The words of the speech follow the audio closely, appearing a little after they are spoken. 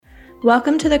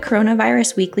Welcome to the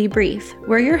Coronavirus Weekly Brief.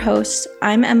 We're your hosts.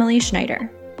 I'm Emily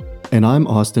Schneider. And I'm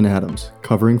Austin Adams,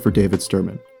 covering for David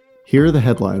Sturman. Here are the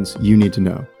headlines you need to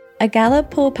know. A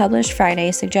Gallup poll published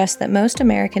Friday suggests that most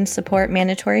Americans support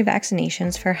mandatory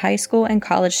vaccinations for high school and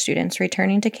college students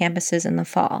returning to campuses in the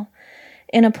fall.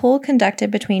 In a poll conducted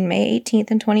between May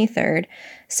 18th and 23rd,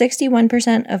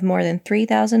 61% of more than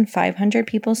 3,500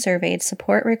 people surveyed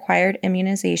support required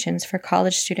immunizations for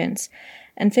college students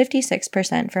and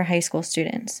 56% for high school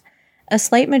students. A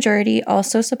slight majority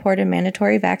also supported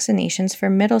mandatory vaccinations for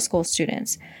middle school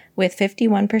students, with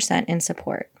 51% in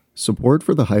support. Support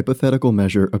for the hypothetical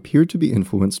measure appeared to be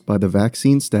influenced by the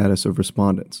vaccine status of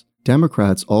respondents.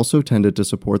 Democrats also tended to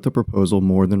support the proposal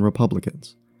more than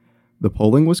Republicans. The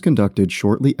polling was conducted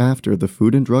shortly after the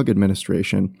Food and Drug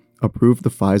Administration approved the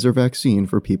Pfizer vaccine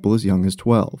for people as young as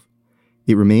 12.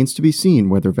 It remains to be seen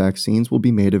whether vaccines will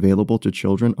be made available to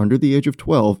children under the age of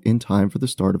 12 in time for the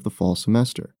start of the fall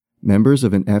semester. Members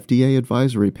of an FDA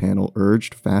advisory panel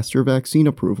urged faster vaccine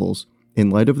approvals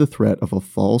in light of the threat of a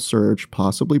fall surge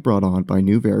possibly brought on by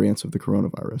new variants of the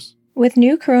coronavirus. With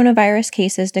new coronavirus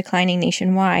cases declining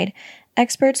nationwide,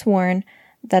 experts warn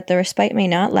that the respite may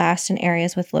not last in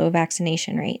areas with low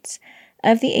vaccination rates.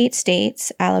 Of the 8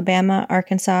 states, Alabama,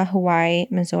 Arkansas, Hawaii,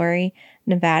 Missouri,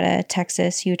 Nevada,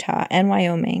 Texas, Utah, and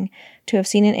Wyoming, to have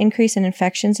seen an increase in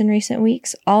infections in recent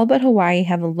weeks, all but Hawaii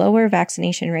have a lower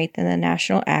vaccination rate than the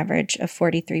national average of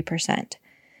 43%.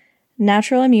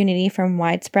 Natural immunity from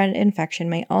widespread infection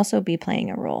may also be playing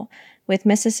a role, with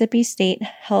Mississippi State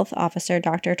Health Officer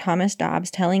Dr. Thomas Dobbs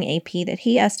telling AP that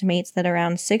he estimates that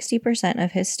around 60%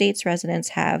 of his state's residents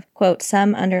have, quote,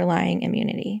 some underlying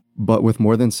immunity. But with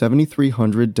more than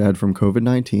 7,300 dead from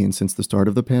COVID-19 since the start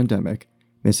of the pandemic,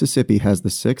 Mississippi has the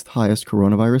 6th highest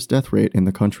coronavirus death rate in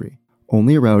the country.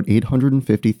 Only around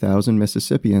 850,000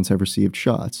 Mississippians have received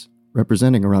shots,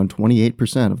 representing around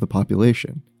 28% of the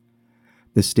population.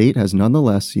 The state has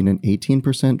nonetheless seen an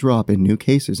 18% drop in new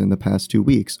cases in the past 2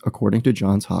 weeks, according to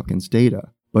Johns Hopkins data.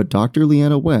 But Dr.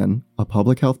 Leanna Wen, a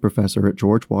public health professor at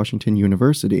George Washington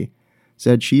University,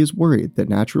 said she is worried that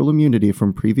natural immunity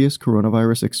from previous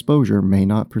coronavirus exposure may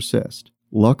not persist.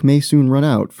 Luck may soon run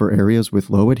out for areas with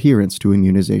low adherence to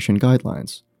immunization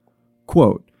guidelines.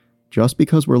 Quote, just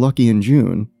because we're lucky in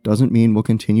June doesn't mean we'll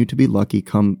continue to be lucky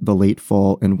come the late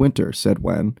fall and winter, said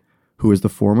Wen, who is the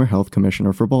former health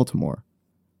commissioner for Baltimore.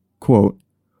 Quote,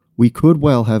 we could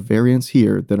well have variants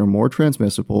here that are more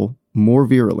transmissible, more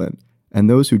virulent, and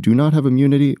those who do not have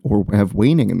immunity or have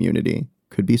waning immunity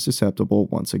could be susceptible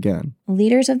once again.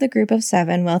 Leaders of the Group of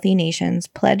 7 wealthy nations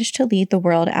pledged to lead the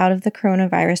world out of the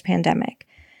coronavirus pandemic,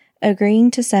 agreeing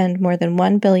to send more than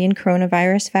 1 billion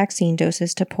coronavirus vaccine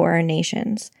doses to poorer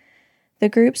nations. The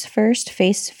group's first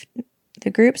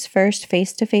face-to-face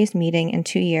meeting in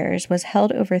 2 years was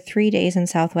held over 3 days in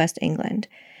southwest England.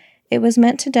 It was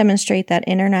meant to demonstrate that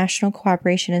international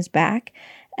cooperation is back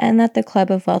and that the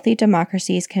club of wealthy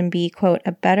democracies can be, quote,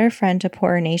 a better friend to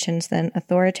poorer nations than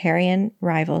authoritarian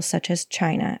rivals such as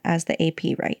China, as the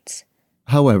AP writes.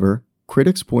 However,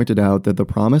 critics pointed out that the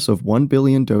promise of 1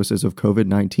 billion doses of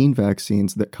COVID-19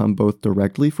 vaccines that come both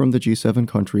directly from the G7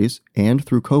 countries and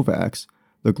through COVAX,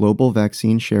 the Global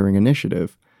Vaccine Sharing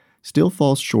Initiative, still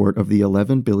falls short of the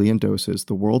 11 billion doses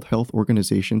the World Health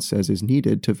Organization says is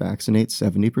needed to vaccinate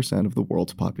 70% of the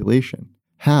world's population.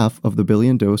 Half of the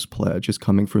billion-dose pledge is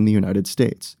coming from the United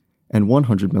States, and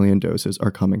 100 million doses are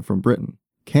coming from Britain.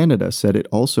 Canada said it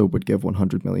also would give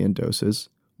 100 million doses,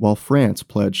 while France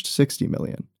pledged 60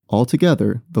 million.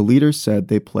 Altogether, the leaders said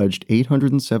they pledged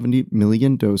 870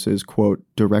 million doses, quote,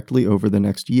 directly over the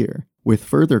next year, with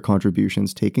further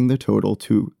contributions taking the total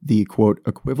to the, quote,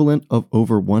 equivalent of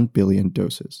over 1 billion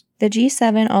doses. The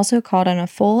G7 also called on a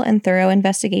full and thorough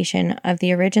investigation of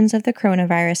the origins of the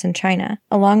coronavirus in China,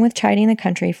 along with chiding the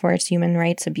country for its human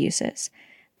rights abuses.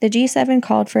 The G7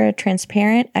 called for a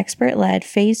transparent, expert-led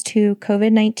Phase 2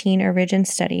 COVID-19 origin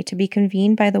study to be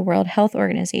convened by the World Health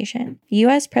Organization.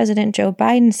 U.S. President Joe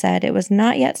Biden said it was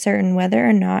not yet certain whether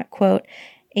or not, quote,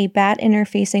 a bat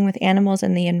interfacing with animals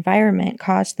in the environment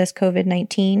caused this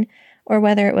COVID-19, or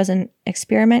whether it was an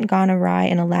experiment gone awry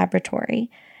in a laboratory,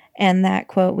 and that,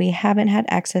 quote, we haven't had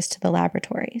access to the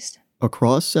laboratories.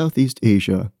 Across Southeast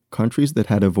Asia, countries that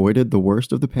had avoided the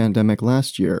worst of the pandemic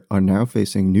last year are now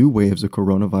facing new waves of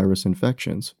coronavirus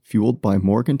infections, fueled by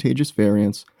more contagious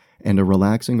variants and a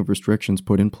relaxing of restrictions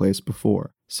put in place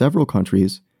before. Several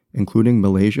countries, including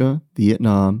Malaysia,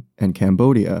 Vietnam, and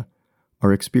Cambodia,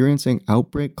 are experiencing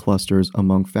outbreak clusters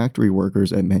among factory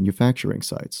workers at manufacturing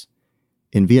sites.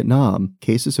 In Vietnam,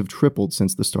 cases have tripled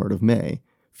since the start of May,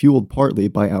 fueled partly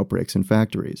by outbreaks in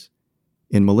factories.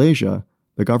 In Malaysia,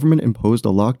 the The government imposed a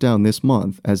lockdown this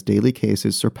month as daily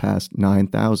cases surpassed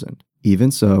 9,000. Even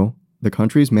so, the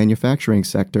country's manufacturing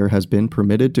sector has been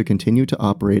permitted to continue to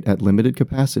operate at limited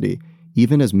capacity,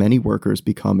 even as many workers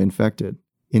become infected.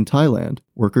 In Thailand,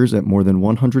 workers at more than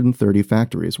 130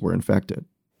 factories were infected.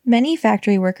 Many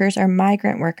factory workers are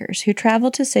migrant workers who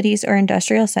travel to cities or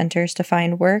industrial centers to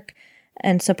find work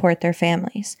and support their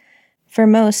families. For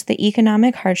most, the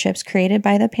economic hardships created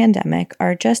by the pandemic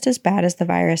are just as bad as the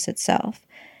virus itself.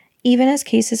 Even as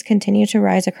cases continue to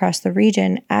rise across the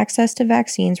region, access to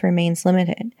vaccines remains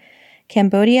limited.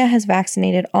 Cambodia has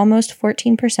vaccinated almost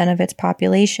 14% of its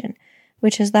population,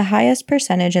 which is the highest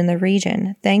percentage in the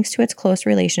region thanks to its close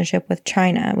relationship with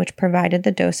China, which provided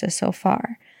the doses so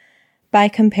far. By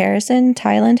comparison,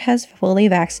 Thailand has fully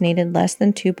vaccinated less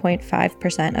than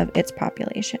 2.5% of its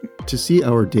population. To see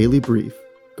our daily brief,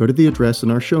 go to the address in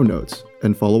our show notes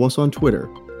and follow us on Twitter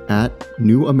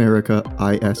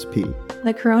 @NewAmericaISP.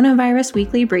 The Coronavirus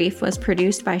Weekly Brief was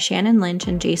produced by Shannon Lynch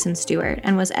and Jason Stewart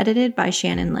and was edited by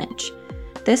Shannon Lynch.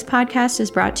 This podcast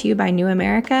is brought to you by New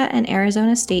America and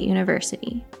Arizona State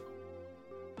University.